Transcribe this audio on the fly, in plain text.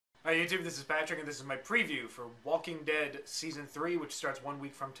Hi YouTube, this is Patrick, and this is my preview for Walking Dead Season 3, which starts 1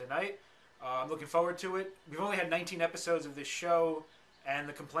 week from tonight. I'm looking forward to it. We've only had 19 episodes of this show, and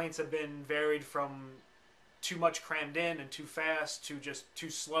the complaints have been varied from too much crammed in and too fast to just too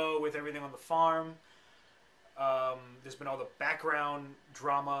slow with everything on the farm. There's been all the background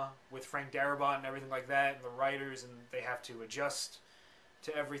drama with Frank Darabont and everything like that, and the writers, and they have to adjust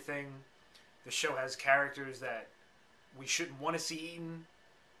to everything. The show has characters that we shouldn't want to see eaten,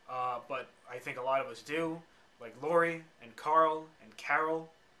 but I think a lot of us do, like Lori and Carl and Carol.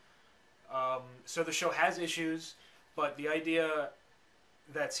 So the show has issues, but the idea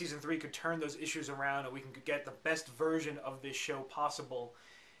that season 3 could turn those issues around and we can get the best version of this show possible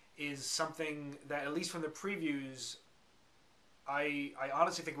is something that, at least from the previews, I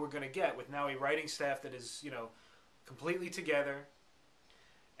honestly think we're going to get, with now a writing staff that is, completely together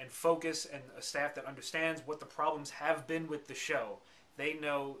and focused, and a staff that understands what the problems have been with the show. They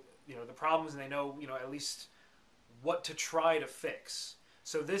know, the problems, and they know, at least what to try to fix.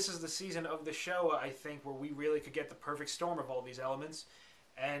 So this is the season of the show, I think, where we really could get the perfect storm of all these elements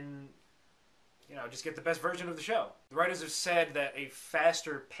and, just get the best version of the show. The writers have said that a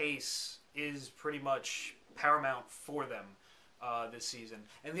faster pace is pretty much paramount for them this season.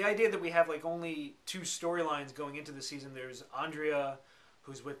 And the idea that we have only 2 storylines going into the season, there's Andrea,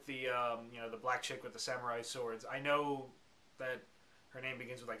 who's with the the black chick with the samurai swords. I know that her name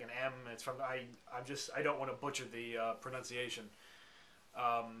begins with an M. It's from I don't want to butcher the pronunciation.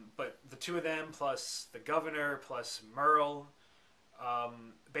 But the 2 of them plus the governor plus Merle,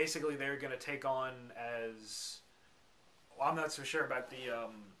 basically they're going to take on as, well, I'm not so sure about the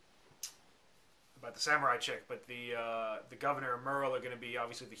samurai chick, but the governor and Merle are going to be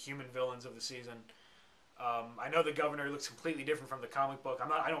obviously the human villains of the season. I know the governor looks completely different from the comic book.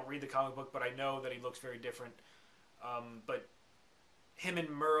 I don't read the comic book, but I know that he looks very different. But him and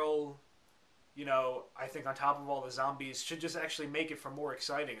Merle, I think on top of all the zombies, should just actually make it for more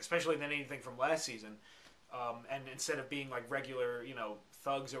exciting, especially than anything from last season. And instead of being regular,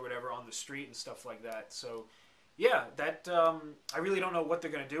 thugs or whatever on the street and stuff like that. So, yeah, that I really don't know what they're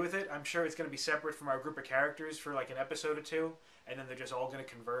going to do with it. I'm sure it's going to be separate from our group of characters for an episode or 2, and then they're just all going to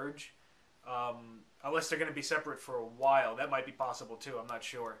converge. Unless they're going to be separate for a while. That might be possible too, I'm not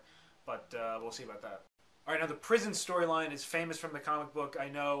sure. But we'll see about that. Alright, now the prison storyline is famous from the comic book, I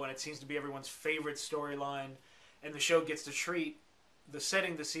know, and it seems to be everyone's favorite storyline. And the show gets to treat the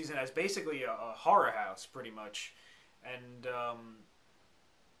setting this season as basically a horror house, pretty much. And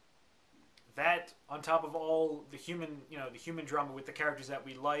that, on top of all the human drama with the characters that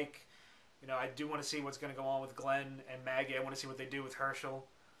we like, I do want to see what's going to go on with Glenn and Maggie. I want to see what they do with Herschel.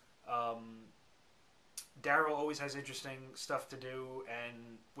 Daryl always has interesting stuff to do,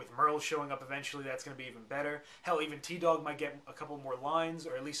 and with Merle showing up eventually, that's going to be even better. Hell, even T-Dog might get a couple more lines,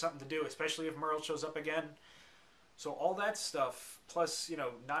 or at least something to do, especially if Merle shows up again. So all that stuff, plus,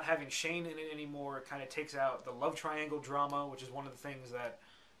 not having Shane in it anymore, kind of takes out the love triangle drama, which is one of the things that,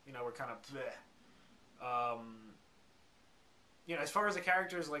 we're kind of bleh. As far as the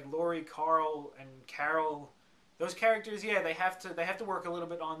characters like Lori, Carl, and Carol, those characters, yeah, they have to work a little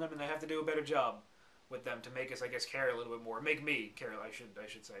bit on them, and they have to do a better job with them to make us, I guess, care a little bit more. Make me care, I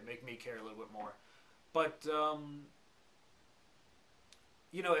should say. Make me care a little bit more. But,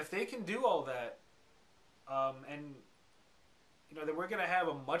 if they can do all that, and, then we're going to have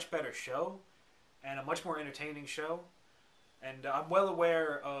a much better show, and a much more entertaining show. And I'm well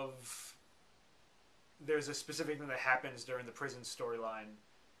aware of, there's a specific thing that happens during the prison storyline.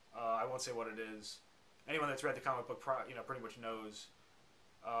 I won't say what it is. Anyone that's read the comic book, pretty much knows.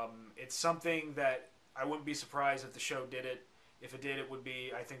 It's something that I wouldn't be surprised if the show did it. If it did, it would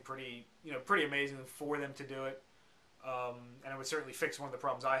be, I think, pretty amazing for them to do it. And it would certainly fix one of the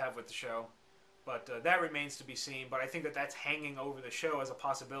problems I have with the show. But that remains to be seen. But I think that that's hanging over the show as a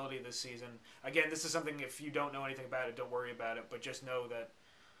possibility this season. Again, this is something, if you don't know anything about it, don't worry about it. But just know that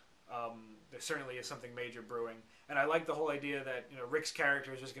there certainly is something major brewing. And I like the whole idea that Rick's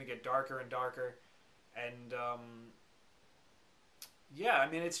character is just going to get darker and darker. And yeah, I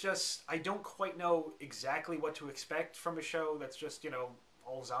mean, it's just, I don't quite know exactly what to expect from a show that's just,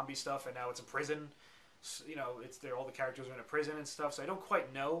 all zombie stuff, and now it's a prison. So, all the characters are in a prison and stuff, so I don't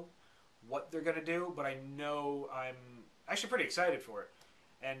quite know what they're going to do, but I know I'm actually pretty excited for it.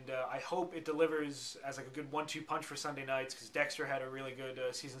 And I hope it delivers as a good 1-2 punch for Sunday nights, because Dexter had a really good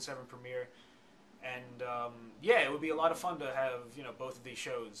Season 7 premiere. And, yeah, it would be a lot of fun to have, both of these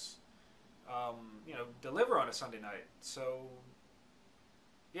shows, deliver on a Sunday night. So,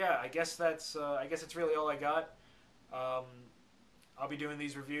 yeah, I guess that's really all I got. I'll be doing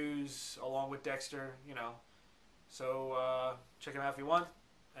these reviews along with Dexter, So check them out if you want.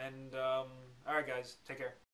 And all right, guys, take care.